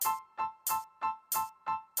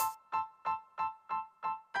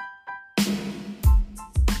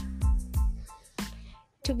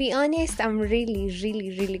to be honest, I'm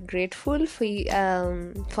really grateful for you,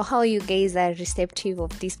 for how you guys are receptive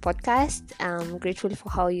of this podcast. I'm grateful for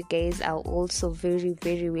how you guys are also very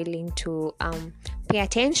willing to pay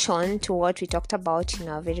attention to what we talked about in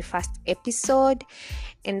our very first episode,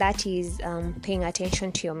 and that is paying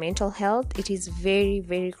attention to your mental health. It is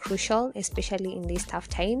very crucial, especially in these tough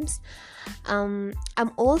times. I'm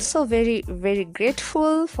also very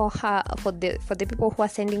grateful for the people who are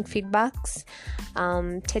sending feedbacks,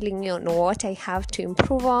 telling me on what I have to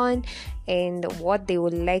improve on and what they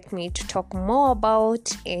would like me to talk more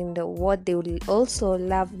about, and what they would also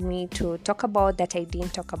love me to talk about that I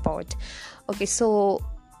didn't talk about. Okay, so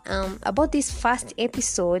about this first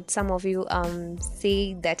episode, some of you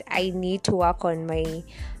say that I need to work on my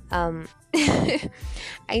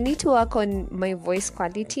I need to work on my voice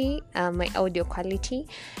quality, my audio quality,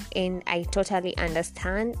 and I totally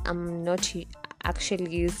understand. I'm not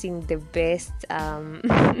actually using the best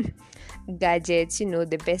gadgets,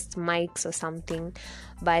 the best mics or something,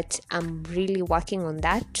 but I'm really working on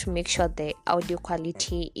that to make sure the audio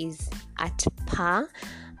quality is at par.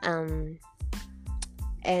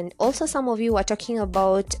 And also, some of you were talking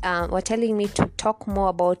about, were telling me to talk more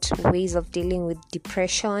about ways of dealing with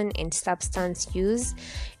depression and substance use.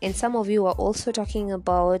 And some of you were also talking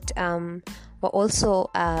about,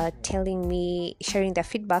 telling me, sharing their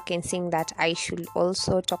feedback and saying that I should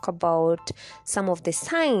also talk about some of the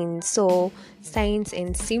signs. So, signs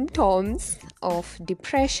and symptoms of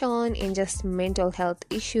depression and just mental health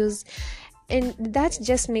issues. And that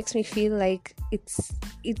just makes me feel like it's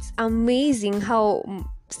amazing how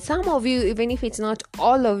some of you, even if it's not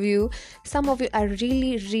all of you, some of you are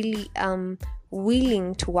really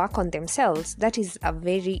willing to work on themselves. That is a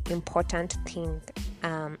very important thing,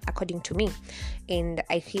 according to me, and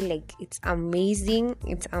I feel like it's amazing.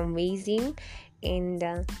 And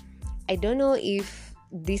I don't know if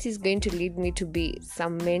this is going to lead me to be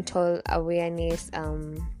some mental awareness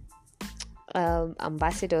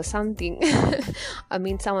ambassador or something. I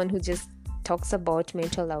mean, someone who just talks about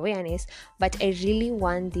mental awareness, but I really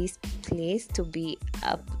want this place to be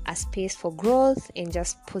a space for growth and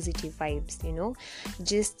just positive vibes.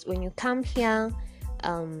 Just when you come here,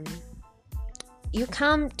 you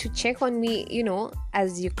come to check on me,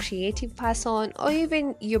 as your creative person or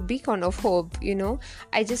even your beacon of hope.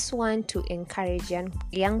 I just want to encourage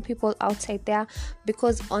young people outside there,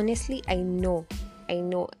 because honestly, I know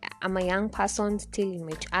I'm a young person still in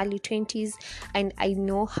my early 20s, and I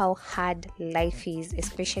know how hard life is,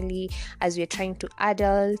 especially as we're trying to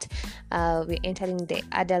adult. We're entering the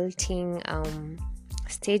adulting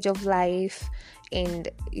stage of life, and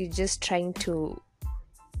you're just trying to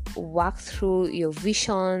work through your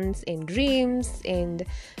visions and dreams and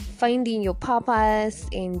finding your purpose,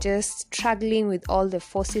 and just struggling with all the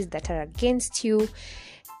forces that are against you.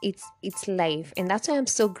 It's life, and that's why I'm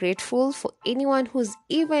so grateful for anyone who's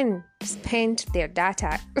even spent their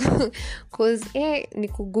data because ni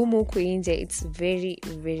kugumu kuinje. It's very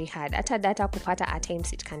hard. Ata data kupata at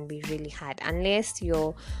times it can be really hard unless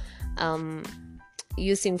you're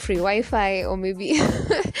using free Wi-Fi, or maybe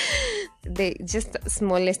the just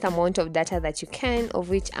smallest amount of data that you can, of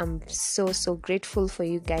which I'm so grateful for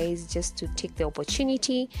you guys just to take the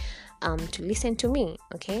opportunity to listen to me.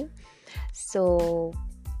 Okay, so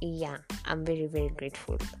yeah, I'm very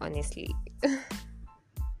grateful, honestly.